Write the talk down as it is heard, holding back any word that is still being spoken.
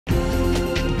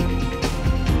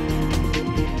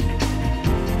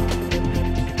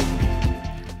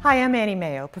Hi, I'm Annie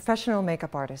Mayo, professional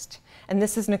makeup artist, and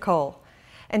this is Nicole.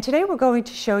 And today we're going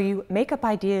to show you makeup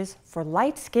ideas for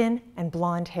light skin and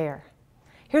blonde hair.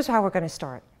 Here's how we're going to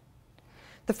start.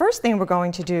 The first thing we're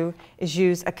going to do is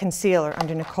use a concealer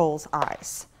under Nicole's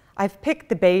eyes. I've picked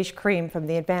the beige cream from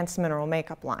the Advanced Mineral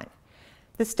makeup line.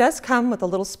 This does come with a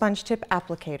little sponge tip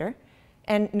applicator,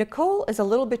 and Nicole is a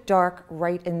little bit dark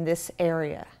right in this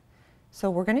area. So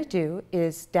what we're going to do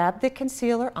is dab the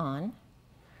concealer on,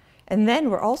 and then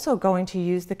we're also going to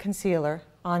use the concealer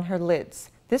on her lids.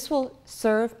 This will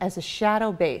serve as a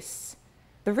shadow base.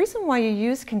 The reason why you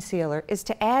use concealer is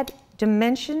to add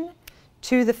dimension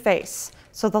to the face,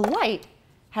 so the light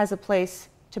has a place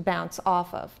to bounce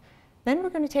off of. Then we're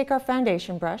going to take our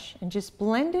foundation brush and just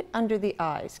blend it under the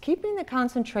eyes, keeping the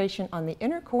concentration on the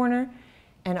inner corner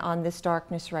and on this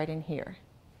darkness right in here.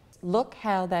 Look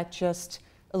how that just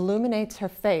illuminates her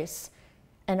face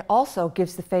and also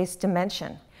gives the face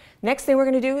dimension. Next thing we're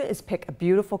going to do is pick a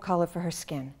beautiful color for her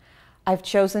skin. I've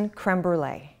chosen creme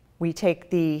brulee. We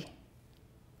take the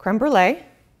creme brulee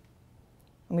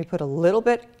and we put a little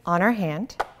bit on our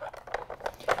hand.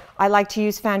 I like to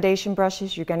use foundation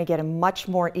brushes. You're going to get a much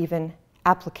more even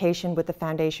application with the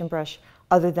foundation brush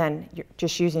other than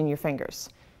just using your fingers.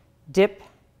 Dip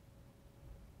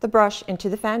the brush into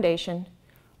the foundation,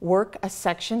 work a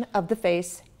section of the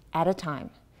face at a time.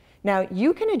 Now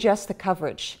you can adjust the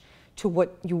coverage to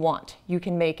what you want. You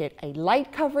can make it a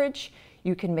light coverage,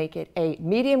 you can make it a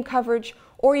medium coverage,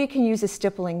 or you can use a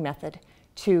stippling method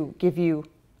to give you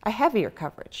a heavier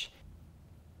coverage.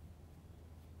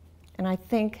 And I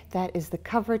think that is the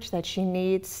coverage that she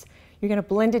needs. You're going to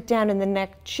blend it down in the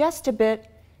neck just a bit,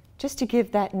 just to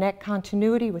give that neck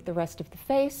continuity with the rest of the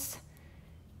face.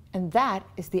 And that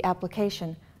is the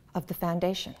application of the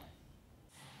foundation.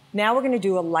 Now we're going to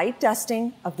do a light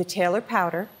dusting of the Tailor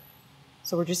powder.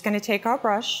 So we're just going to take our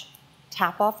brush,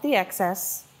 tap off the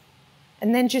excess,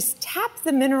 and then just tap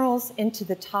the minerals into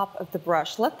the top of the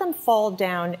brush. Let them fall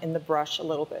down in the brush a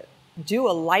little bit. Do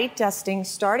a light dusting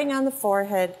starting on the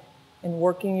forehead and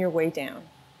working your way down.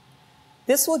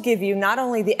 This will give you not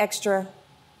only the extra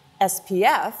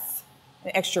SPF,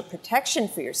 an extra protection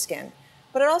for your skin,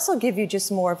 but it also gives you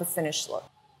just more of a finished look.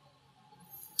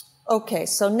 Okay,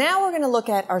 so now we're going to look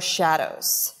at our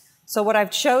shadows. So what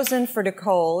I've chosen for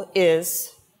Nicole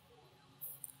is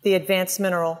the Advanced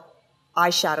Mineral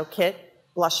eyeshadow kit,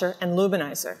 blusher, and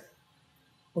luminizer.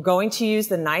 We're going to use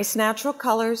the nice natural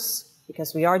colors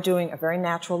because we are doing a very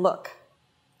natural look.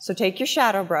 So take your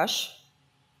shadow brush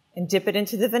and dip it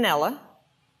into the vanilla.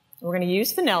 We're going to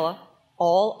use vanilla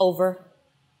all over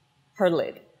her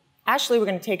lid. Actually, we're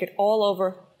going to take it all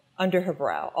over under her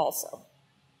brow also.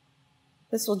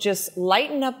 This will just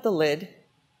lighten up the lid,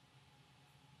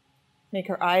 make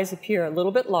her eyes appear a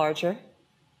little bit larger. And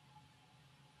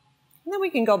then we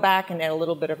can go back and add a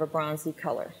little bit of a bronzy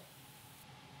color.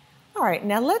 All right,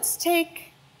 now let's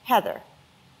take Heather.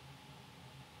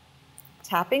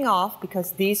 Tapping off,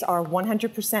 because these are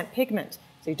 100% pigment,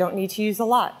 so you don't need to use a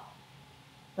lot.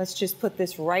 Let's just put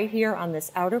this right here on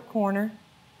this outer corner,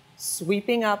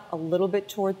 sweeping up a little bit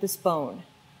toward this bone.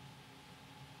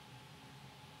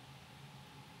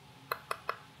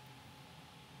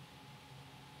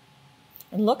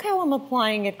 And look how I'm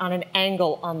applying it on an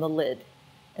angle on the lid,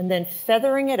 and then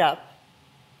feathering it up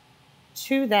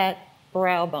to that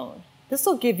brow bone. This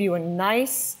will give you a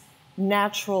nice,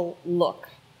 natural look.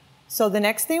 So the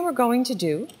next thing we're going to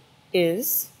do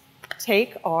is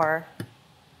take our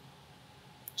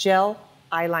gel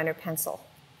eyeliner pencil.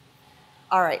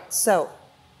 All right, so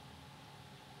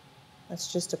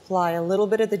let's just apply a little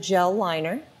bit of the gel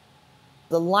liner.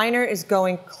 The liner is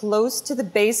going close to the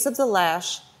base of the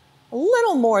lash, a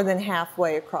little more than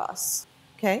halfway across.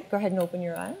 Okay, go ahead and open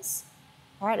your eyes.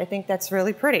 All right, I think that's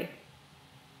really pretty.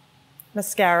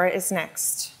 Mascara is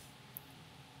next.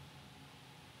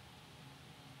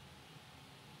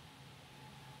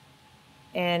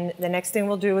 And the next thing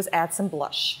we'll do is add some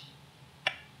blush.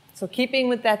 So keeping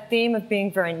with that theme of being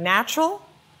very natural,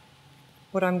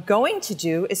 what I'm going to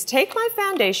do is take my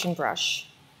foundation brush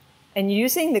and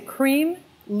using the cream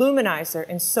luminizer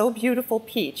in So Beautiful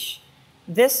Peach,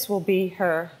 this will be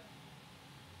her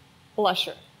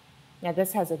blusher. Now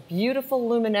this has a beautiful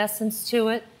luminescence to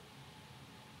it.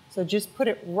 So just put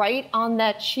it right on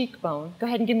that cheekbone. Go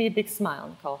ahead and give me a big smile,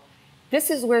 Nicole. This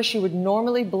is where she would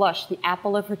normally blush, the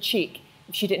apple of her cheek,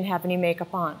 if she didn't have any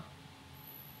makeup on.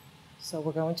 So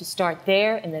we're going to start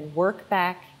there and then work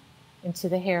back into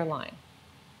the hairline.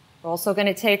 We're also going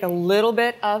to take a little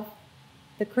bit of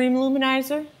the cream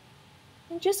luminizer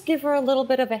and just give her a little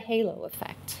bit of a halo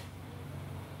effect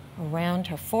around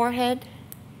her forehead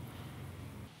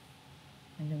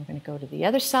And then we're going to go to the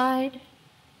other side.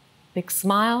 Big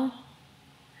smile.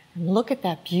 And look at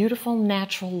that beautiful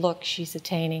natural look she's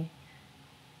attaining.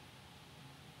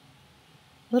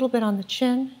 A little bit on the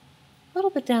chin, a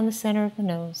little bit down the center of the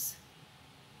nose.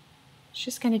 It's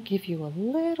just going to give you a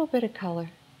little bit of color.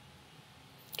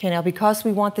 Okay, now because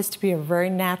we want this to be a very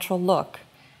natural look,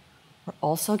 we're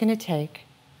also going to take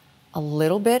a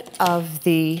little bit of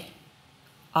the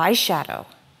eyeshadow.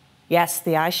 Yes,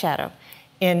 the eyeshadow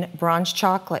in bronze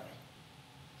chocolate.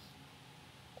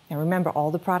 Now remember,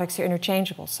 all the products are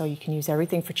interchangeable, so you can use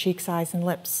everything for cheeks, eyes, and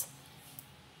lips.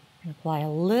 And apply a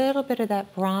little bit of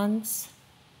that bronze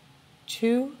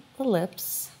to the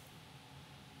lips,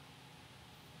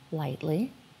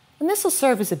 lightly. And this will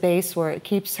serve as a base where it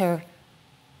keeps her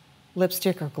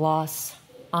lipstick or gloss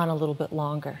on a little bit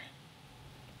longer.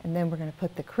 And then we're going to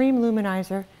put the cream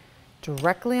luminizer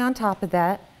directly on top of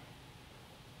that.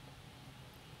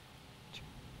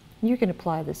 You can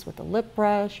apply this with a lip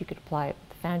brush, you could apply it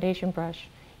with a foundation brush,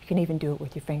 you can even do it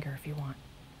with your finger if you want.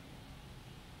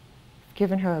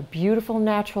 Given her a beautiful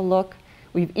natural look.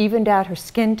 We've evened out her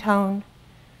skin tone,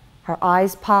 her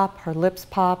eyes pop, her lips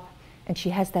pop, and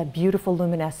she has that beautiful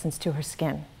luminescence to her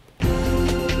skin.